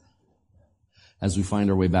As we find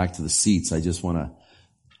our way back to the seats, I just want to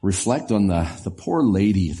reflect on the poor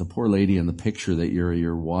lady in the picture that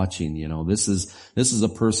you're watching. You know, this is a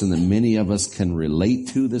person that many of us can relate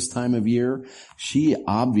to this time of year. She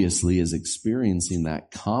obviously is experiencing that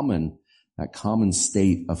common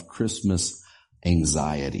state of Christmas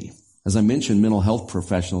anxiety. As I mentioned, mental health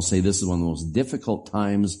professionals say this is one of the most difficult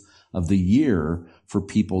times of the year for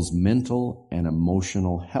people's mental and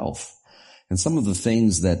emotional health. And some of the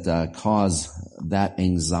things that cause that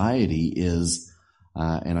anxiety is,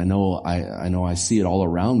 and I know I see it all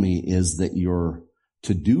around me, is that your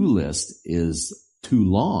to-do list is too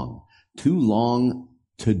long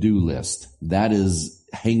to-do list. That is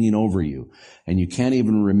hanging over you. And you can't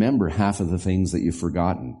even remember half of the things that you've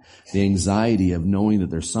forgotten. The anxiety of knowing that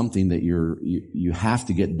there's something that you have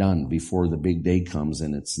to get done before the big day comes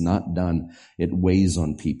and it's not done, it weighs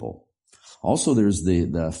on people. Also, there's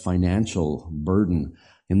the financial burden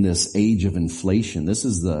in this age of inflation. This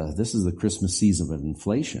is the Christmas season of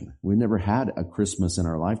inflation. We've never had a Christmas in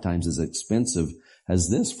our lifetimes as expensive as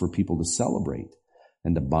this for people to celebrate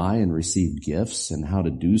and to buy and receive gifts and how to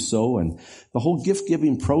do so. And the whole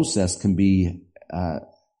gift-giving process can be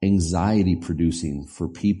anxiety-producing for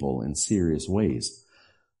people in serious ways.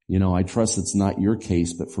 You know, I trust it's not your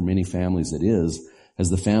case, but for many families it is, as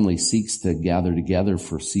the family seeks to gather together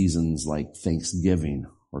for seasons like Thanksgiving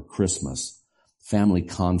or Christmas. Family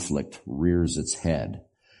conflict rears its head.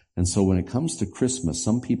 And so when it comes to Christmas,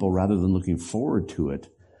 some people, rather than looking forward to it,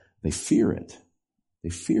 they fear it. They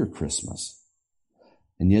fear Christmas.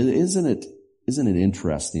 And yet, isn't it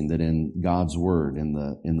interesting that in God's Word, in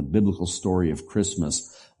the biblical story of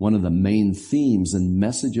Christmas, one of the main themes and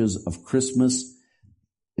messages of Christmas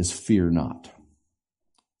is fear not.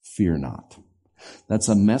 Fear not. That's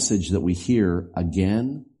a message that we hear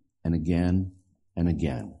again and again and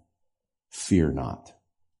again. Fear not.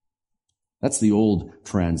 That's the old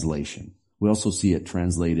translation. We also see it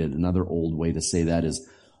translated, another old way to say that is,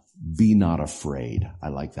 be not afraid. I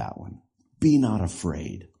like that one. Be not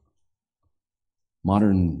afraid.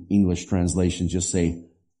 Modern English translations just say,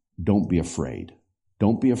 don't be afraid.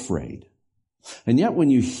 Don't be afraid. And yet when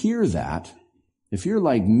you hear that, if you're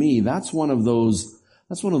like me, that's one of those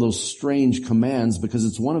strange commands, because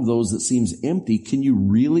it's one of those that seems empty. Can you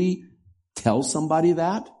really tell somebody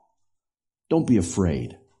that? Don't be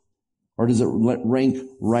afraid. Or does it rank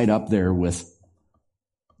right up there with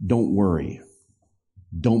don't worry,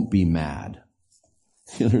 don't be mad?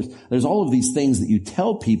 There's all of these things that you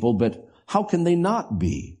tell people, but how can they not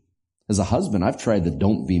be? As a husband, I've tried the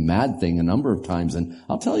don't be mad thing a number of times, and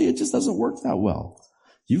I'll tell you, it just doesn't work that well.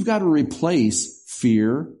 You've got to replace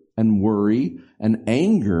fear and worry and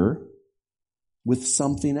anger with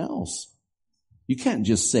something else. You can't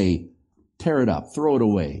just say, tear it up, throw it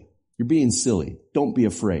away. You're being silly. Don't be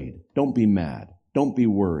afraid. Don't be mad. Don't be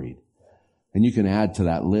worried. And you can add to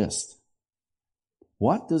that list.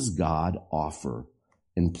 What does God offer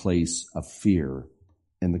in place of fear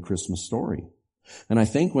in the Christmas story? And I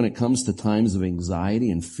think when it comes to times of anxiety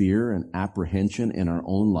and fear and apprehension in our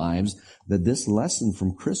own lives, that this lesson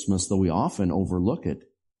from Christmas, though we often overlook it,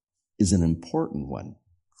 is an important one.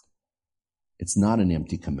 It's not an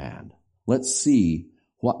empty command. Let's see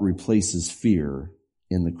what replaces fear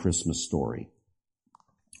in the Christmas story.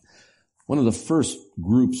 One of the first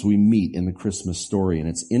groups we meet in the Christmas story, and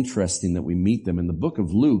it's interesting that we meet them in the book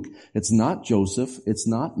of Luke, it's not Joseph, it's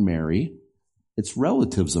not Mary, it's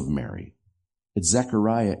relatives of Mary. It's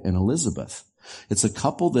Zechariah and Elizabeth. It's a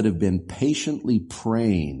couple that have been patiently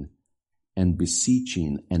praying and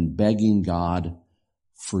beseeching and begging God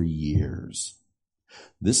for years.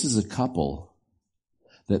 This is a couple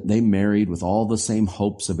that they married with all the same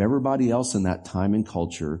hopes of everybody else in that time and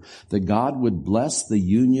culture, that God would bless the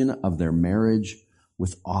union of their marriage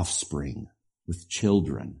with offspring, with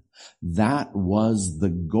children. That was the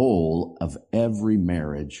goal of every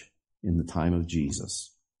marriage in the time of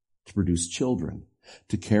Jesus, to produce children,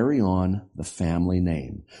 to carry on the family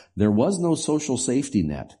name. There was no social safety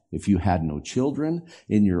net. If you had no children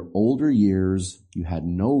in your older years, you had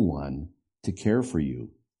no one to care for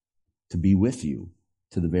you, to be with you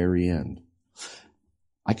to the very end.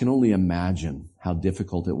 I can only imagine how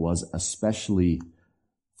difficult it was, especially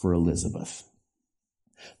for Elizabeth,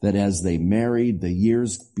 that as they married, the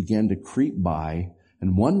years began to creep by,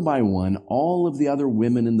 and one by one, all of the other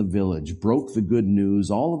women in the village broke the good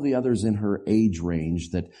news, all of the others in her age range,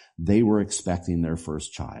 that they were expecting their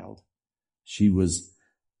first child. She was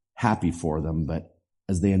happy for them, but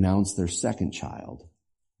as they announced their second child,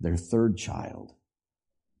 their third child,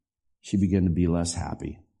 she began to be less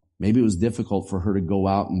happy. Maybe it was difficult for her to go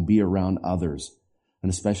out and be around others,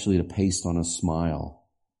 and especially to paste on a smile.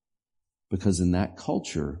 because in that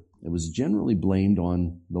culture, it was generally blamed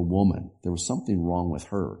on the woman. There was something wrong with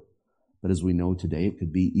her. But as we know today, it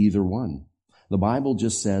could be either one. The Bible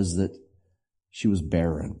just says that she was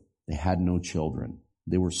barren. They had no children.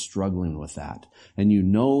 They were struggling with that. And you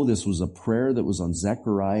know this was a prayer that was on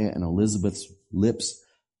Zechariah and Elizabeth's lips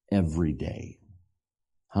every day.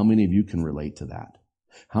 How many of you can relate to that?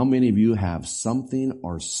 How many of you have something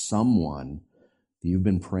or someone that you've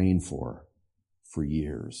been praying for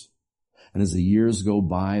years? And as the years go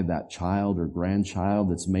by, that child or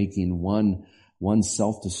grandchild that's making one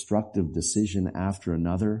self-destructive decision after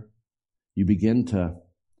another, you begin to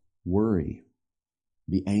worry,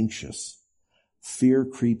 be anxious. Fear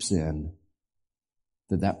creeps in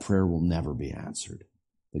that prayer will never be answered,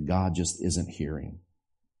 that God just isn't hearing.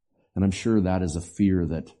 And I'm sure that is a fear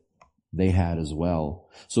that they had as well.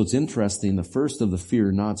 So it's interesting, the first of the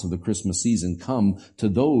fear nots of the Christmas season come to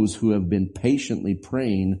those who have been patiently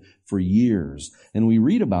praying for years. And we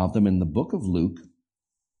read about them in the book of Luke,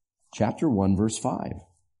 chapter 1, verse 5.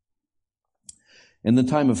 In the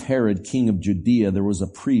time of Herod, king of Judea, there was a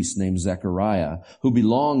priest named Zechariah who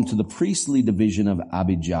belonged to the priestly division of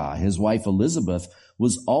Abijah. His wife Elizabeth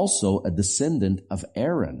was also a descendant of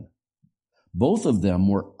Aaron. Both of them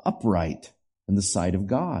were upright in the sight of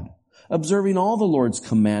God, observing all the Lord's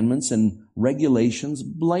commandments and regulations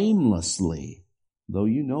blamelessly. Though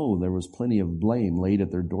you know there was plenty of blame laid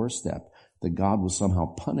at their doorstep, that God was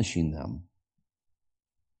somehow punishing them.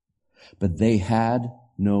 But they had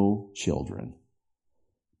no children,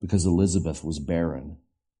 because Elizabeth was barren,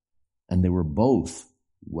 and they were both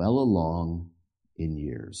well along in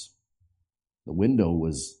years. The window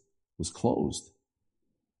was closed.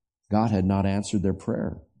 God had not answered their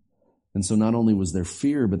prayer. And so not only was there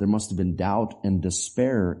fear, but there must have been doubt and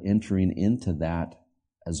despair entering into that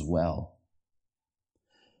as well.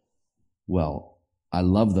 Well, I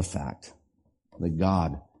love the fact that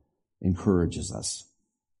God encourages us.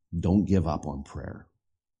 Don't give up on prayer.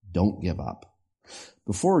 Don't give up.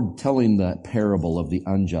 Before telling the parable of the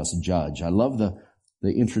unjust judge, I love the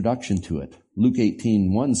introduction to it. Luke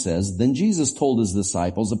 18:1 says, Then Jesus told his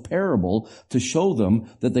disciples a parable to show them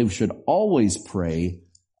that they should always pray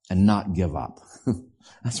and not give up.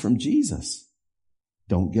 That's from Jesus.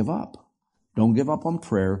 Don't give up. Don't give up on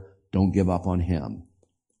prayer. Don't give up on him.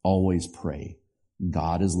 Always pray.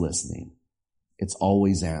 God is listening. It's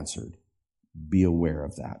always answered. Be aware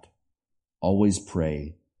of that. Always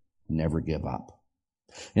pray. Never give up.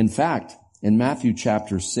 In fact, in Matthew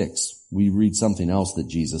chapter 6, we read something else that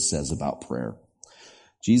Jesus says about prayer.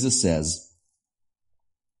 Jesus says,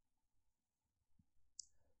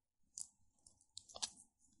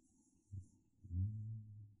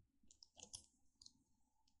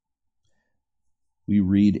 we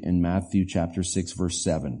read in Matthew chapter 6, verse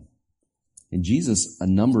 7, in Jesus, a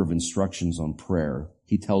number of instructions on prayer.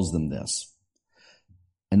 He tells them this,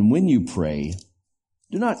 And when you pray,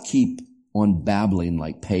 do not keep on babbling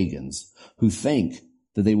like pagans who think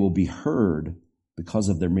that they will be heard because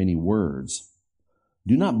of their many words.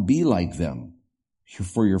 Do not be like them,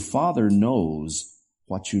 for your Father knows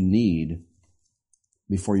what you need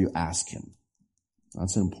before you ask him.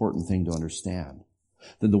 That's an important thing to understand.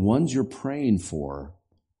 That the ones you're praying for,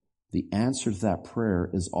 the answer to that prayer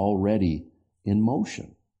is already in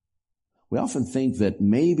motion. We often think that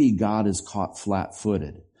maybe God is caught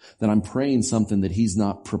flat-footed, that I'm praying something that he's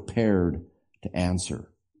not prepared to answer.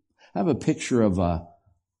 I have a picture of a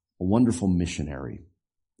wonderful missionary.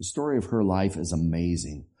 The story of her life is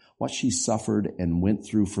amazing. What she suffered and went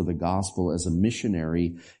through for the gospel as a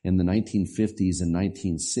missionary in the 1950s and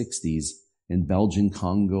 1960s in Belgian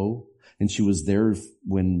Congo. And she was there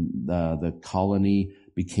when the colony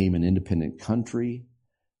became an independent country.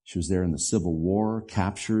 She was there in the Civil War,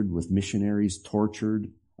 captured with missionaries,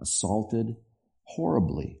 tortured, assaulted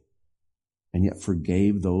horribly, and yet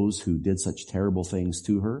forgave those who did such terrible things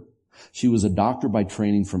to her. She was a doctor by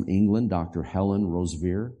training from England, Dr. Helen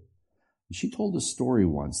Roseveare. She told a story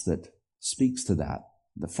once that speaks to that,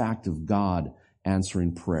 the fact of God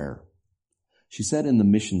answering prayer. She said in the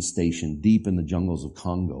mission station deep in the jungles of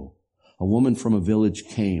Congo, a woman from a village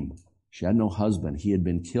came. She had no husband. He had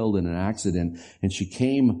been killed in an accident, and she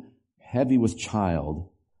came heavy with child,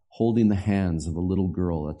 holding the hands of a little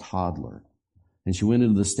girl, a toddler. And she went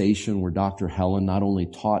into the station where Dr. Helen not only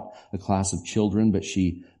taught a class of children, but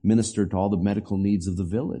she ministered to all the medical needs of the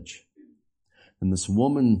village. And this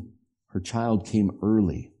woman, her child came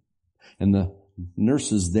early. And the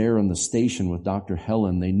nurses there on the station with Dr.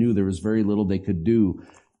 Helen, they knew there was very little they could do.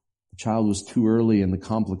 The child was too early, and the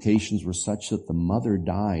complications were such that the mother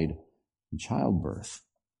died in childbirth.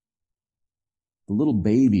 The little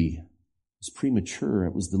baby was premature.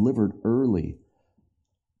 It was delivered early.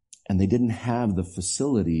 And they didn't have the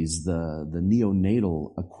facilities, the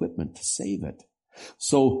neonatal equipment to save it.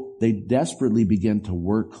 So they desperately began to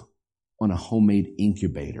work on a homemade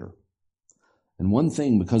incubator. And one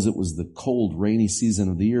thing, because it was the cold, rainy season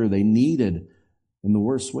of the year, they needed, in the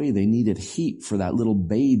worst way, they needed heat for that little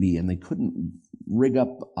baby, and they couldn't rig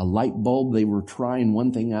up a light bulb. They were trying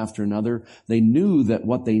one thing after another. They knew that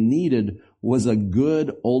what they needed was a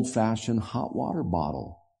good old-fashioned hot water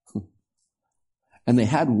bottle. And they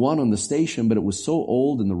had one on the station, but it was so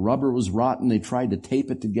old and the rubber was rotten. They tried to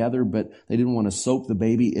tape it together, but they didn't want to soak the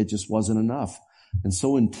baby. It just wasn't enough. And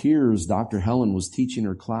so in tears, Dr. Helen was teaching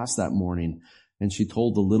her class that morning, and she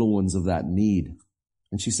told the little ones of that need.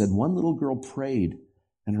 And she said, one little girl prayed,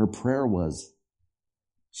 and her prayer was,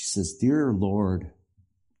 she says, "Dear Lord,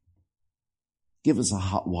 give us a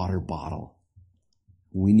hot water bottle.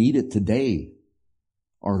 We need it today,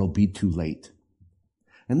 or it'll be too late."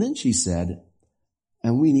 And then she said,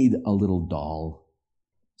 "And we need a little doll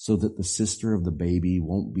so that the sister of the baby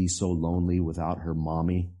won't be so lonely without her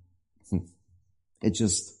mommy." It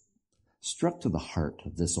just struck to the heart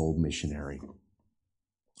of this old missionary.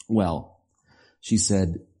 Well, she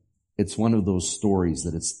said, it's one of those stories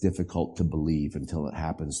that it's difficult to believe until it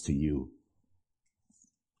happens to you.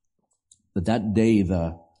 But that day,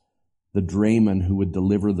 the drayman who would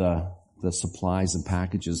deliver the supplies and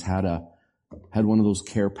packages had one of those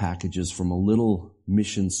care packages from a little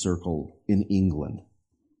mission circle in England.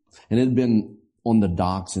 And it had been on the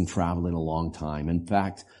docks and traveling a long time. In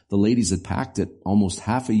fact, the ladies had packed it almost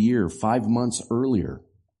half a year, 5 months earlier.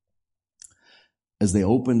 As they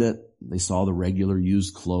opened it, they saw the regular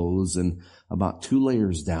used clothes, and about 2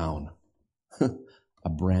 layers down, a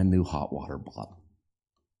brand new hot water bottle.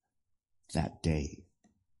 That day.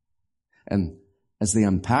 And as they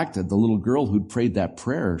unpacked it, the little girl who'd prayed that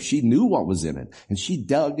prayer, she knew what was in it. And she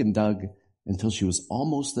dug and dug until she was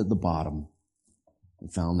almost at the bottom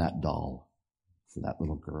and found that doll for that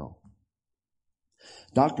little girl.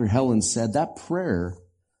 Dr. Helen said that prayer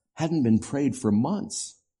hadn't been prayed for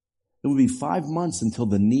months. It would be 5 months until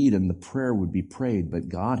the need and the prayer would be prayed, but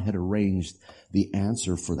God had arranged the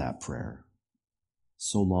answer for that prayer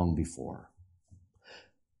so long before.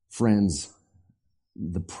 Friends,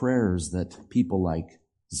 the prayers that people like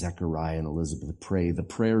Zechariah and Elizabeth pray, the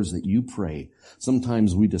prayers that you pray,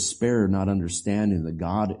 sometimes we despair not understanding that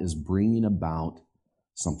God is bringing about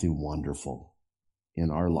something wonderful in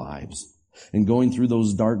our lives. And going through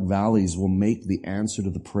those dark valleys will make the answer to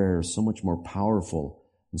the prayer so much more powerful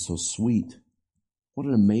and so sweet. What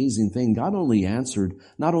an amazing thing. God not only answered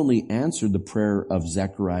the prayer of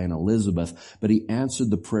Zechariah and Elizabeth, but he answered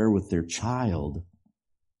the prayer with their child,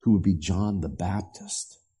 who would be John the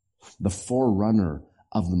Baptist, the forerunner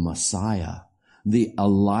of the Messiah, the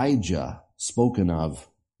Elijah spoken of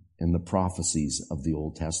in the prophecies of the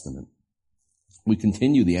Old Testament. We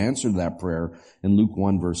continue the answer to that prayer in Luke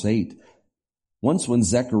 1 verse 8. Once when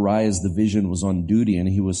Zechariah's division was on duty and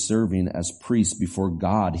he was serving as priest before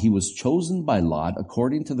God, he was chosen by lot,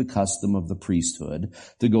 according to the custom of the priesthood,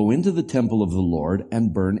 to go into the temple of the Lord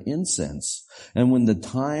and burn incense. And when the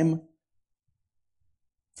time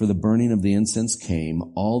for the burning of the incense came,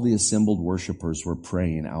 all the assembled worshipers were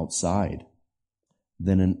praying outside.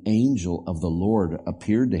 Then an angel of the Lord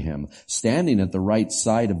appeared to him, standing at the right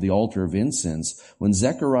side of the altar of incense. When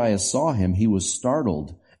Zechariah saw him, he was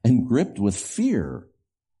startled and gripped with fear.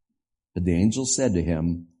 But the angel said to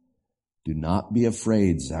him, "Do not be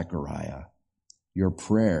afraid, Zechariah. Your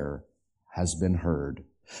prayer has been heard.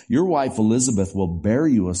 Your wife Elizabeth will bear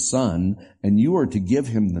you a son, and you are to give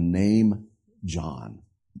him the name John."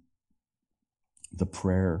 The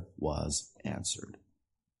prayer was answered.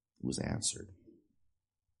 It was answered.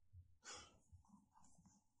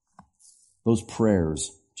 Those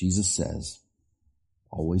prayers, Jesus says,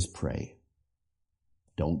 always pray.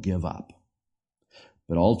 Don't give up.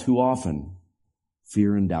 But all too often,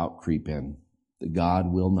 fear and doubt creep in that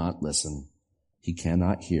God will not listen. He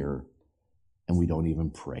cannot hear, and we don't even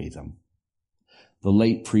pray them. The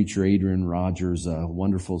late preacher Adrian Rogers, a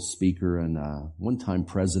wonderful speaker and one-time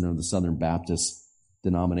president of the Southern Baptist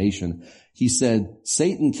denomination, he said,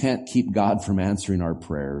 Satan can't keep God from answering our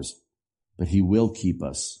prayers, but he will keep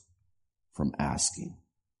us from asking.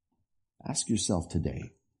 Ask yourself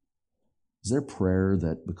today, is there prayer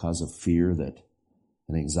that because of fear that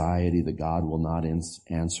and anxiety that God will not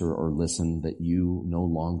answer or listen, that you no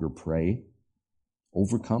longer pray?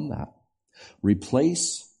 Overcome that.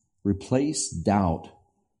 Replace doubt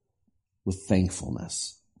with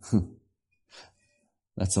thankfulness.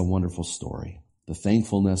 That's a wonderful story. The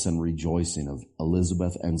thankfulness and rejoicing of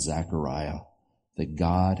Elizabeth and Zechariah that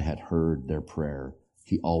God had heard their prayer.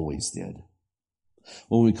 He always did.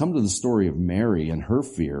 Well, when we come to the story of Mary and her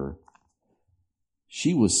fear,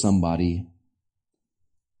 she was somebody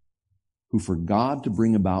who, for God to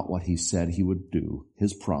bring about what he said he would do,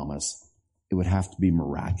 his promise, it would have to be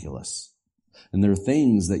miraculous. And there are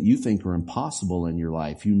things that you think are impossible in your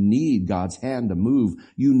life. You need God's hand to move.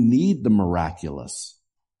 You need the miraculous.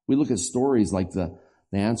 We look at stories like the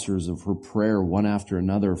answers of her prayer one after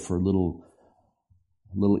another for little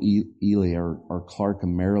Ely or Clark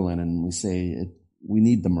and Marilyn, and we say, we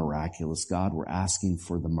need the miraculous. God, we're asking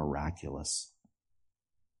for the miraculous.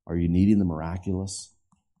 Are you needing the miraculous?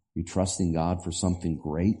 Are you trusting God for something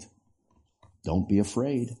great? Don't be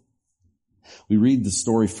afraid. We read the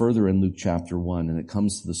story further in Luke chapter 1, and it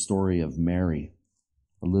comes to the story of Mary,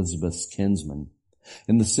 Elizabeth's kinsman.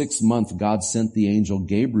 In the 6th month, God sent the angel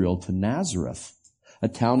Gabriel to Nazareth, a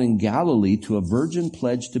town in Galilee, to a virgin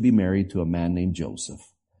pledged to be married to a man named Joseph,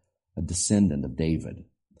 a descendant of David.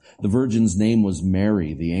 The virgin's name was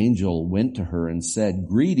Mary. The angel went to her and said,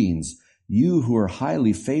 "Greetings, you who are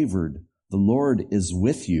highly favored. The Lord is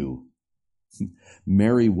with you."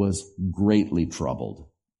 Mary was greatly troubled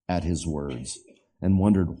at his words and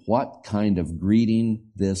wondered what kind of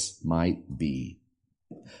greeting this might be.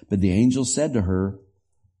 But the angel said to her,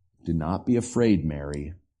 "Do not be afraid,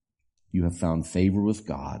 Mary. You have found favor with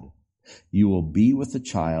God. You will be with a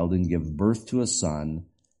child and give birth to a son,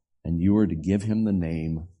 and you are to give him the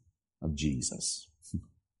name of Jesus."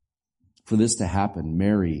 For this to happen,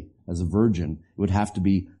 Mary, as a virgin, would have to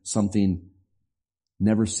be something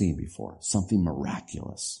never seen before, something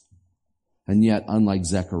miraculous. And yet, unlike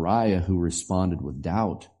Zechariah, who responded with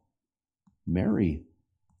doubt, Mary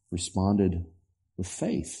responded with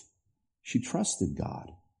faith. She trusted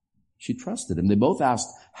God. She trusted him. They both asked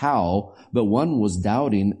how, but one was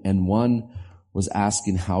doubting and one was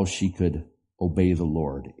asking how she could obey the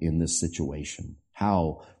Lord in this situation,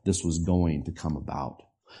 how this was going to come about,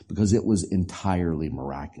 because it was entirely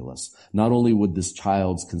miraculous. Not only would this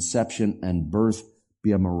child's conception and birth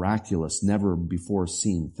be a miraculous, never before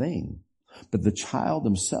seen thing, but the child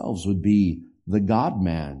themselves would be the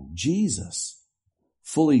God-man, Jesus,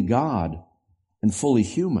 fully God and fully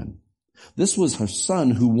human. This was her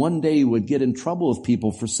son who one day would get in trouble with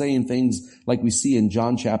people for saying things like we see in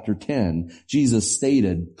John chapter 10. Jesus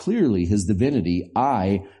stated clearly his divinity,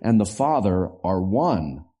 "I and the Father are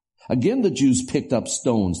one." Again, the Jews picked up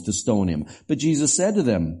stones to stone him. But Jesus said to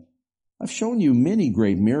them, "I've shown you many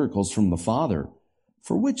great miracles from the Father.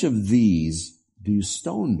 For which of these do you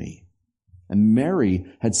stone me?" And Mary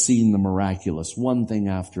had seen the miraculous, one thing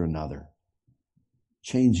after another.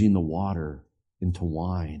 Changing the water into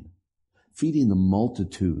wine, feeding the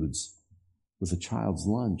multitudes with a child's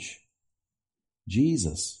lunch.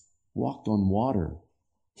 Jesus walked on water,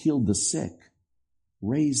 healed the sick,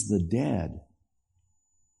 raised the dead.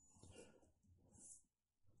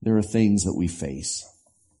 There are things that we face.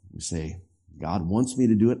 We say, God wants me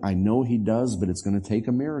to do it. I know he does, but it's going to take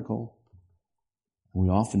a miracle. And we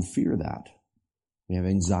often fear that. We have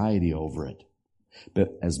anxiety over it.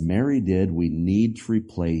 But as Mary did, we need to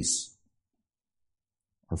replace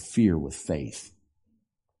our fear with faith.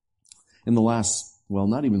 In the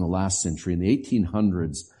not even the last century, in the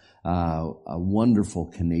 1800s, a wonderful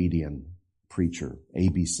Canadian preacher,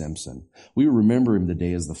 A.B. Simpson. We remember him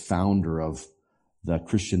today as the founder of the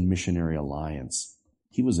Christian Missionary Alliance.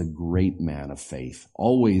 He was a great man of faith,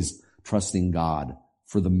 always trusting God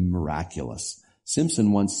for the miraculous.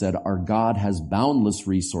 Simpson once said, "Our God has boundless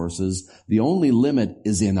resources. The only limit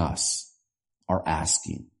is in us. Our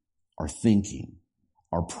asking, our thinking,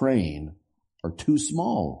 our praying are too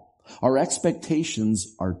small. Our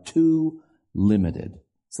expectations are too limited."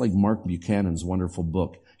 It's like Mark Buchanan's wonderful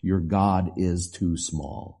book, "Your God is Too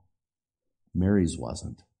Small." Mary's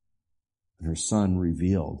wasn't. And her son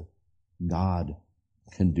revealed God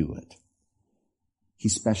can do it. He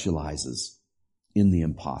specializes in the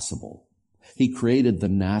impossible. He created the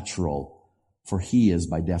natural, for he is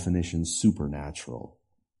by definition supernatural.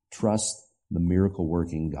 Trust the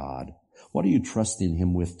miracle-working God. What are you trusting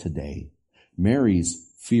him with today?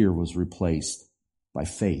 Mary's fear was replaced by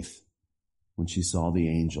faith when she saw the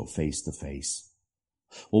angel face to face.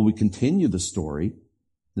 Well, we continue the story.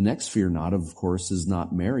 The next fear not, of course, is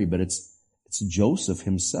not Mary, but it's Joseph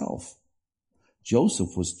himself.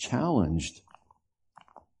 Joseph was challenged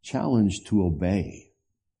to obey.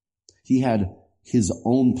 He had his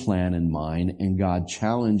own plan in mind, and God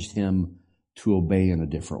challenged him to obey in a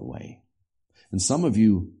different way. And some of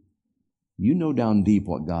you know down deep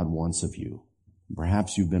what God wants of you.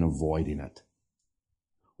 Perhaps you've been avoiding it.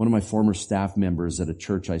 One of my former staff members at a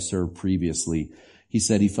church I served previously, He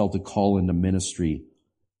said he felt a call into ministry,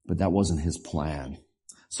 but that wasn't his plan.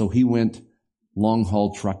 So he went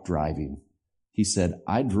long-haul truck driving. He said,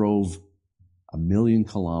 I drove 1,000,000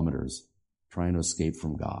 kilometers trying to escape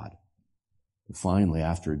from God. But finally,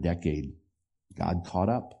 after a decade, God caught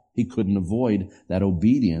up. He couldn't avoid that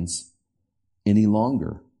obedience any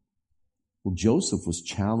longer. Well, Joseph was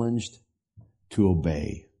challenged to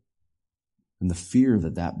obey. And the fear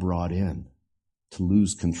that brought in, to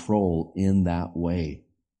lose control in that way.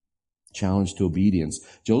 Challenge to obedience.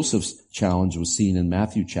 Joseph's challenge was seen in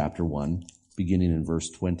Matthew chapter 1, beginning in verse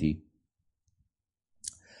 20.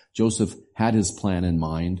 Joseph had his plan in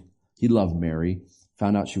mind. He loved Mary,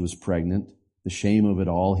 found out she was pregnant. The shame of it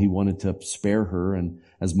all, he wanted to spare her and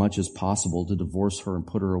as much as possible to divorce her and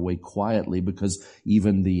put her away quietly, because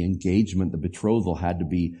even the engagement, the betrothal, had to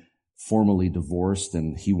be formally divorced,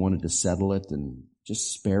 and he wanted to settle it and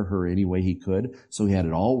just spare her any way he could. So he had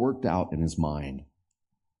it all worked out in his mind.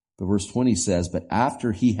 But verse 20 says, but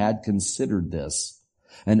after he had considered this,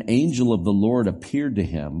 an angel of the Lord appeared to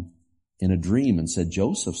him in a dream and said,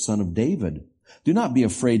 Joseph, son of David, do not be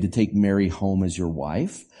afraid to take Mary home as your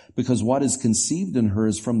wife, because what is conceived in her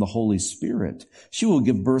is from the Holy Spirit. She will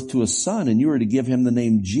give birth to a son, and you are to give him the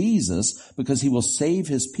name Jesus, because he will save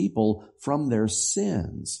his people from their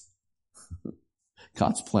sins.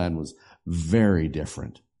 God's plan was very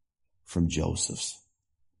different from Joseph's.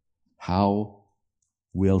 How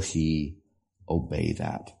will he obey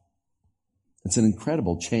that? It's an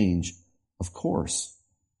incredible change, of course.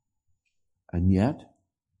 And yet,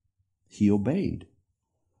 he obeyed.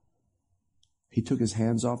 He took his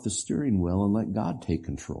hands off the steering wheel and let God take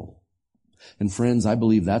control. And friends, I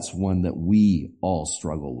believe that's one that we all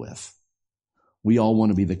struggle with. We all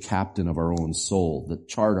want to be the captain of our own soul, that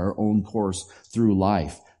chart our own course through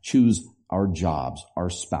life, choose our jobs, our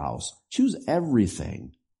spouse, choose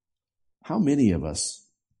everything. How many of us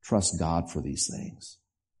trust God for these things?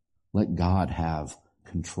 Let God have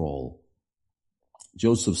control.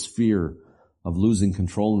 Joseph's fear of losing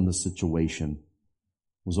control in the situation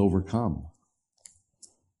was overcome.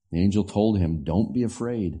 The angel told him, don't be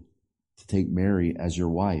afraid to take Mary as your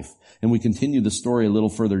wife. And we continue the story a little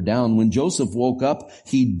further down. When Joseph woke up,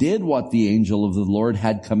 he did what the angel of the Lord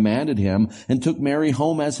had commanded him and took Mary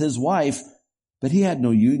home as his wife. But he had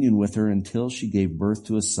no union with her until she gave birth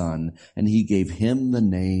to a son, and he gave him the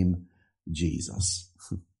name Jesus.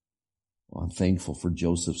 Well, I'm thankful for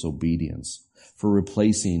Joseph's obedience, for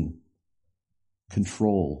replacing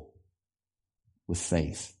control with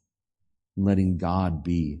faith, and letting God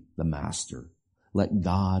be the master. Let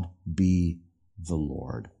God be the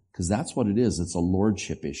Lord. Because that's what it is. It's a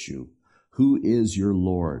lordship issue. Who is your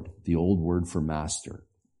Lord? The old word for master.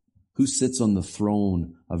 Who sits on the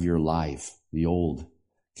throne of your life? The old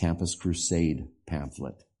Campus Crusade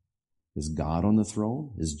pamphlet. Is God on the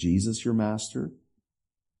throne? Is Jesus your master?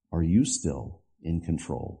 Are you still in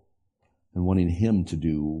control and wanting him to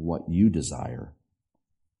do what you desire?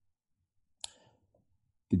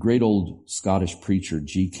 The great old Scottish preacher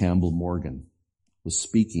G. Campbell Morgan was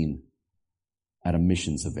speaking at a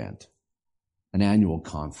missions event, an annual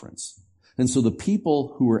conference. And so the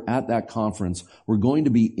people who were at that conference were going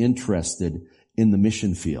to be interested in the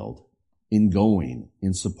mission field, in going,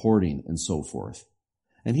 in supporting, and so forth.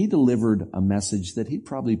 And he delivered a message that he'd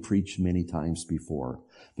probably preached many times before.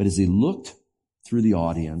 But as he looked through the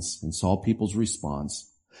audience and saw people's response,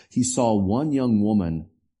 he saw one young woman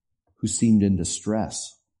who seemed in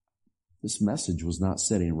distress. This message was not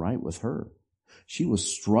sitting right with her. She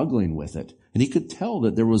was struggling with it, and he could tell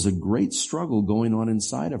that there was a great struggle going on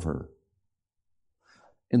inside of her.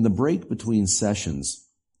 In the break between sessions,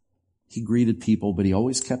 he greeted people, but he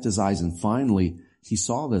always kept his eyes, and finally he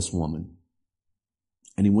saw this woman,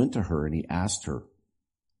 and he went to her and he asked her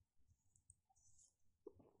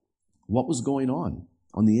what was going on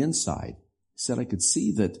the inside. He said, I could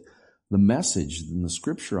see that the message and the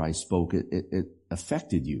scripture I spoke, it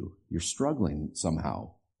affected you. You're struggling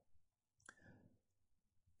somehow.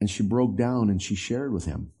 And she broke down and she shared with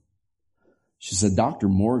him. She said, Dr.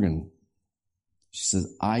 Morgan, she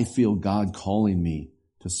says, I feel God calling me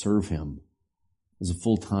to serve him as a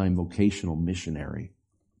full-time vocational missionary.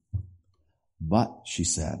 But, she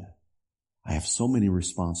said, I have so many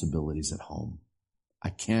responsibilities at home. I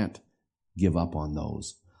can't give up on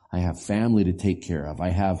those. I have family to take care of. I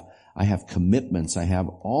have commitments. I have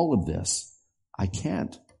all of this. I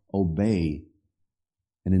can't obey,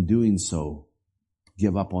 and in doing so,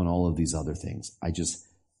 give up on all of these other things. I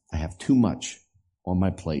have too much on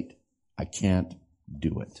my plate. I can't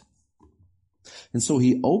do it. And so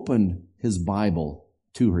he opened his Bible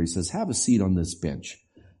to her. He says, have a seat on this bench.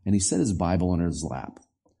 And he set his Bible on his lap.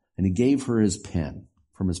 and he gave her his pen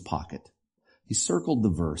from his pocket. He circled the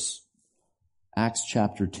verse, Acts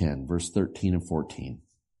chapter 10, verse 13 and 14.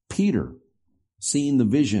 Peter, seeing the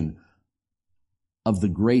vision of the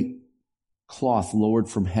great cloth lowered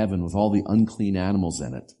from heaven with all the unclean animals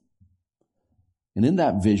in it. And in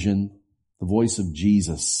that vision, the voice of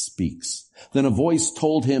Jesus speaks. Then a voice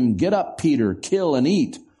told him, "Get up, Peter, kill and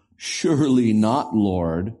eat." "Surely not,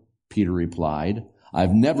 Lord," Peter replied.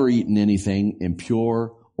 "I've never eaten anything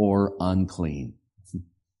impure or unclean."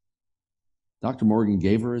 Dr. Morgan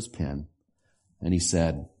gave her his pen, and he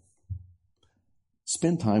said,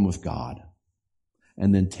 "Spend time with God,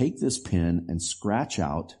 and then take this pen and scratch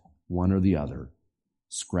out one or the other.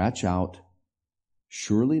 Scratch out,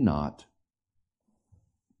 surely not,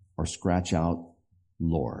 or scratch out,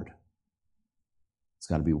 Lord." It's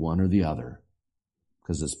got to be one or the other.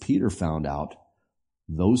 Because as Peter found out,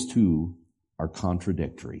 those two are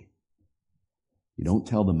contradictory. You don't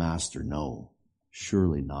tell the master, "No,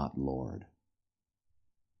 surely not, Lord."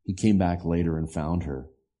 He came back later and found her.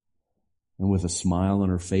 And with a smile on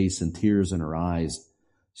her face and tears in her eyes,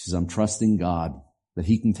 she says, "I'm trusting God that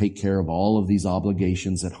he can take care of all of these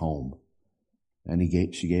obligations at home." And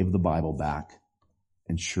she gave the Bible back,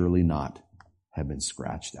 and surely not had been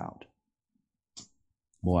scratched out.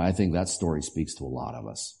 Boy, I think that story speaks to a lot of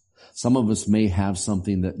us. Some of us may have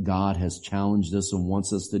something that God has challenged us and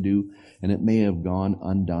wants us to do, and it may have gone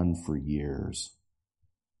undone for years.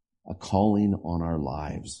 A calling on our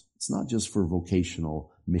lives. It's not just for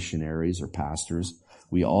vocational missionaries or pastors.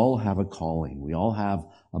 We all have a calling. We all have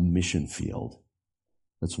a mission field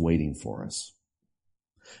that's waiting for us.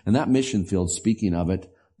 And that mission field, speaking of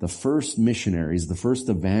it, the first missionaries, the first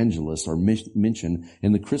evangelists are mentioned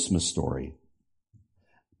in the Christmas story.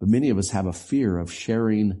 But many of us have a fear of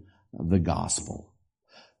sharing the gospel.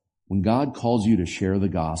 When God calls you to share the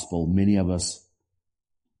gospel, many of us,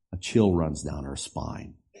 a chill runs down our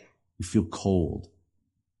spine. We feel cold.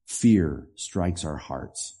 Fear strikes our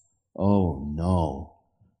hearts. Oh no.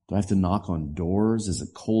 Do I have to knock on doors? Is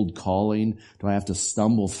it cold calling? Do I have to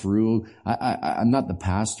stumble through? I'm not the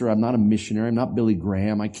pastor. I'm not a missionary. I'm not Billy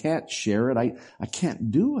Graham. I can't share it. I can't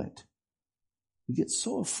do it. We get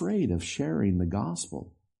so afraid of sharing the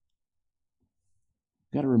gospel.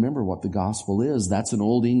 You've got to remember what the gospel is. That's an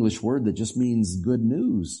old English word that just means good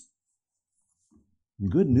news.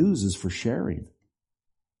 And good news is for sharing.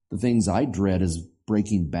 The things I dread is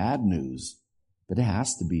breaking bad news, but it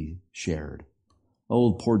has to be shared.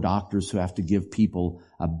 Oh, poor doctors who have to give people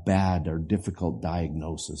a bad or difficult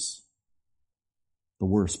diagnosis. The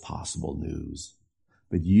worst possible news.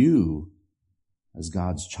 But you, as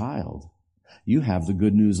God's child, you have the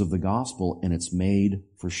good news of the gospel, and it's made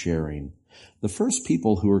for sharing. The first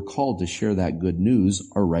people who are called to share that good news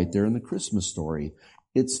are right there in the Christmas story.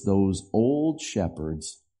 It's those old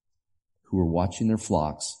shepherds who are watching their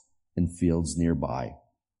flocks in fields nearby.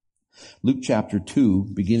 Luke chapter 2,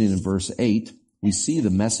 beginning in verse 8, we see the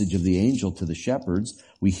message of the angel to the shepherds.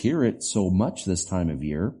 We hear it so much this time of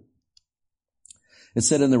year. It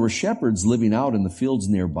said, "And there were shepherds living out in the fields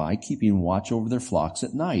nearby, keeping watch over their flocks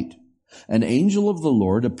at night. An angel of the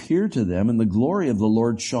Lord appeared to them, and the glory of the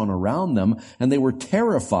Lord shone around them, and they were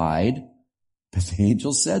terrified. But the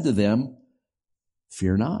angel said to them,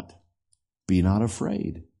 'Fear not, be not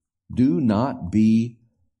afraid. Do not be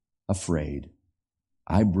afraid.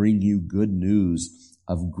 I bring you good news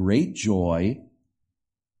of great joy.'"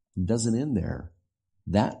 It doesn't end there.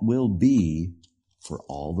 "That will be for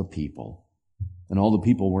all the people." And all the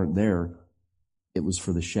people weren't there. It was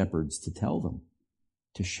for the shepherds to tell them,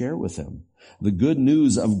 to share with them the good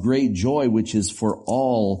news of great joy, which is for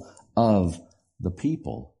all of the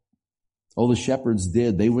people. Oh, the shepherds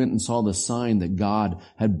did. They went and saw the sign that God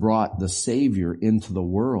had brought the Savior into the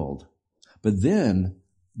world. But then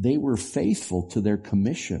they were faithful to their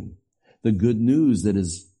commission, the good news that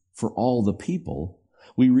is for all the people.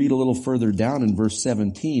 We read a little further down in verse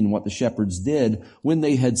 17 what the shepherds did. "When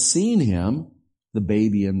they had seen him," the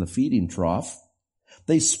baby in the feeding trough,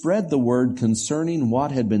 "they spread the word concerning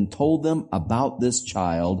what had been told them about this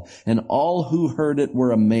child, and all who heard it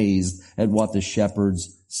were amazed at what the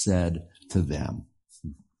shepherds said to them."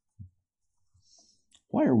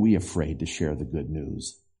 Why are we afraid to share the good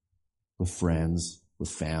news with friends, with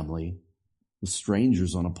family, with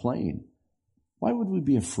strangers on a plane? Why would we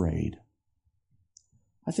be afraid?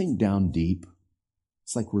 I think down deep,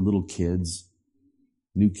 it's like we're little kids,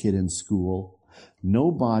 new kid in school.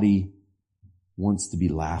 Nobody wants to be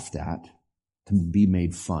laughed at, to be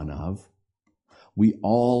made fun of. We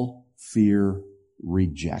all fear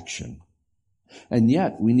rejection. And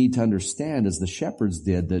yet we need to understand, as the shepherds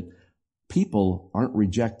did, that People aren't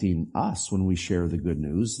rejecting us when we share the good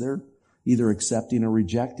news. They're either accepting or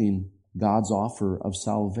rejecting God's offer of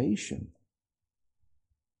salvation.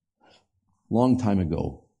 Long time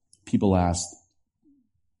ago, people asked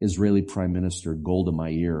Israeli Prime Minister Golda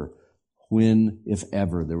Meir when, if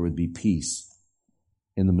ever, there would be peace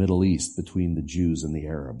in the Middle East between the Jews and the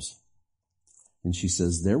Arabs. And she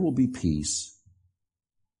says, there will be peace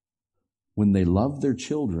when they love their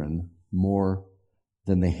children more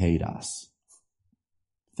than they hate us.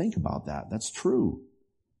 Think about that. That's true.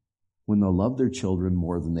 When they'll love their children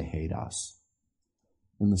more than they hate us.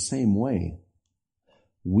 In the same way,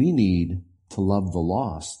 we need to love the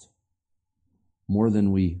lost more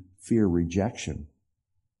than we fear rejection,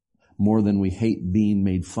 more than we hate being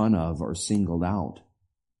made fun of or singled out.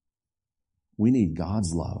 We need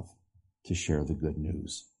God's love to share the good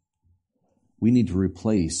news. We need to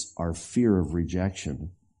replace our fear of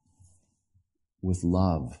rejection with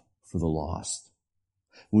love for the lost.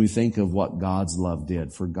 When we think of what God's love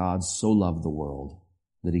did, for God so loved the world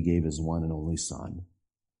that he gave his one and only Son.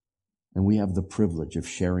 And we have the privilege of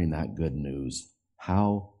sharing that good news.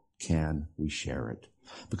 How can we share it?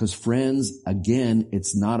 Because friends, again,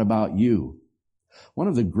 it's not about you. One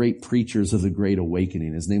of the great preachers of the Great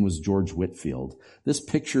Awakening, his name was George Whitefield. This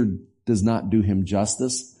picture does not do him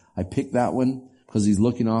justice. I picked that one because he's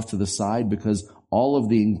looking off to the side, because all of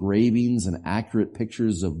the engravings and accurate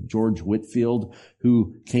pictures of George Whitefield,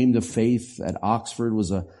 who came to faith at Oxford,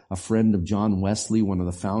 was a friend of John Wesley, one of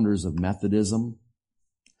the founders of Methodism.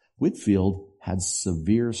 Whitefield had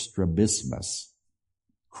severe strabismus,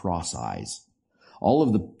 cross eyes. All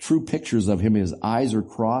of the true pictures of him, his eyes are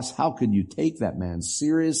crossed. How could you take that man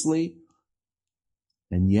seriously?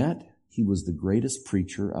 And yet, he was the greatest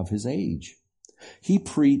preacher of his age. He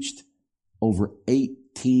preached over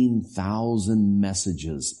 18,000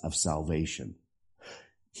 messages of salvation.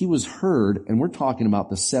 He was heard, and we're talking about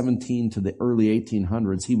the 17 to the early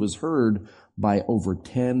 1800s, he was heard by over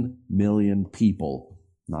 10 million people.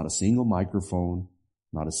 Not a single microphone,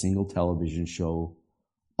 not a single television show,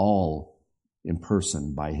 all in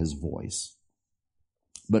person by his voice.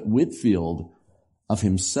 But Whitefield of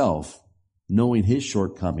himself, knowing his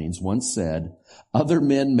shortcomings, once said, "Other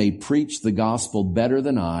men may preach the gospel better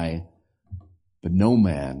than I, but no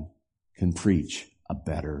man can preach a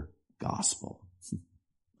better gospel."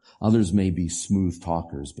 Others may be smooth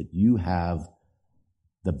talkers, but you have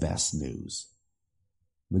the best news,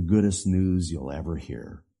 the goodest news you'll ever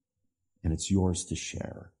hear, and it's yours to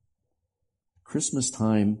share. Christmas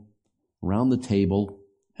time, around the table,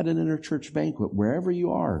 at an interchurch banquet, wherever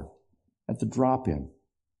you are, at the drop-in,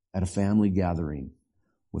 at a family gathering,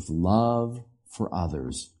 with love for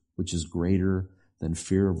others, which is greater than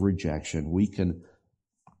fear of rejection, we can,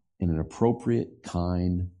 in an appropriate,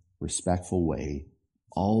 kind, respectful way,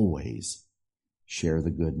 always share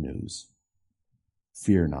the good news.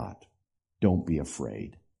 Fear not. Don't be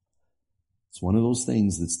afraid. It's one of those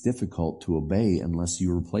things that's difficult to obey unless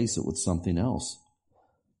you replace it with something else.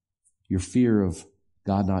 Your fear of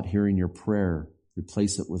God not hearing your prayer,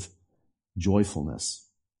 replace it with joyfulness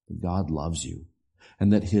that God loves you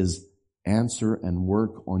and that his answer and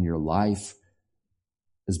work on your life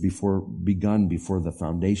is begun before the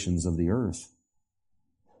foundations of the earth.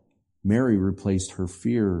 Mary replaced her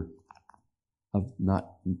fear of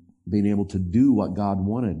not being able to do what God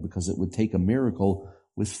wanted because it would take a miracle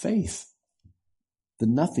with faith. That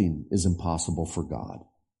nothing is impossible for God.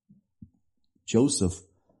 Joseph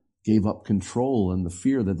gave up control and the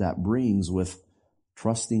fear that brings with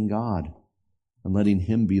trusting God and letting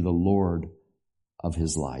him be the Lord of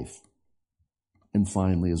his life. And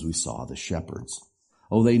finally, as we saw, the shepherds.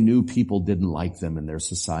 Oh, they knew people didn't like them in their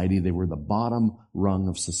society. They were the bottom rung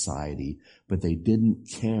of society, but they didn't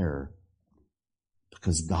care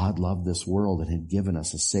because God loved this world and had given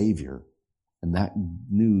us a Savior. And that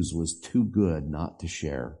news was too good not to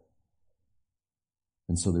share.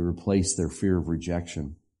 And so they replaced their fear of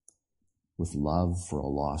rejection with love for a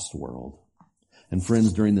lost world. And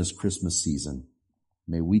friends, during this Christmas season,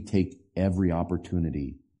 may we take every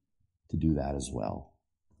opportunity to do that as well.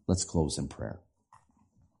 Let's close in prayer.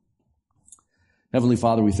 Heavenly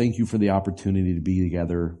Father, we thank you for the opportunity to be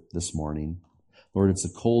together this morning. Lord, it's a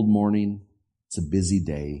cold morning. It's a busy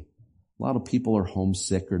day. A lot of people are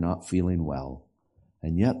homesick or not feeling well.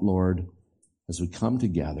 And yet, Lord, as we come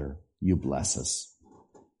together, you bless us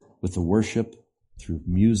with the worship, through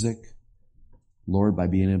music, Lord, by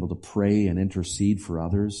being able to pray and intercede for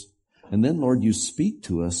others. And then, Lord, you speak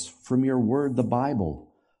to us from your word, the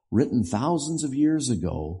Bible, written thousands of years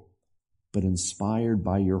ago, but inspired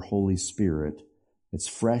by your Holy Spirit. It's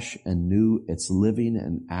fresh and new, it's living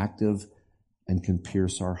and active, and can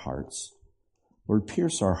pierce our hearts. Lord,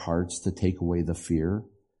 pierce our hearts to take away the fear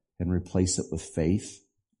and replace it with faith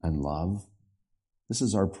and love. This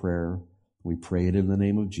is our prayer. We pray it in the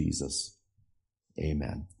name of Jesus.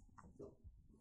 Amen.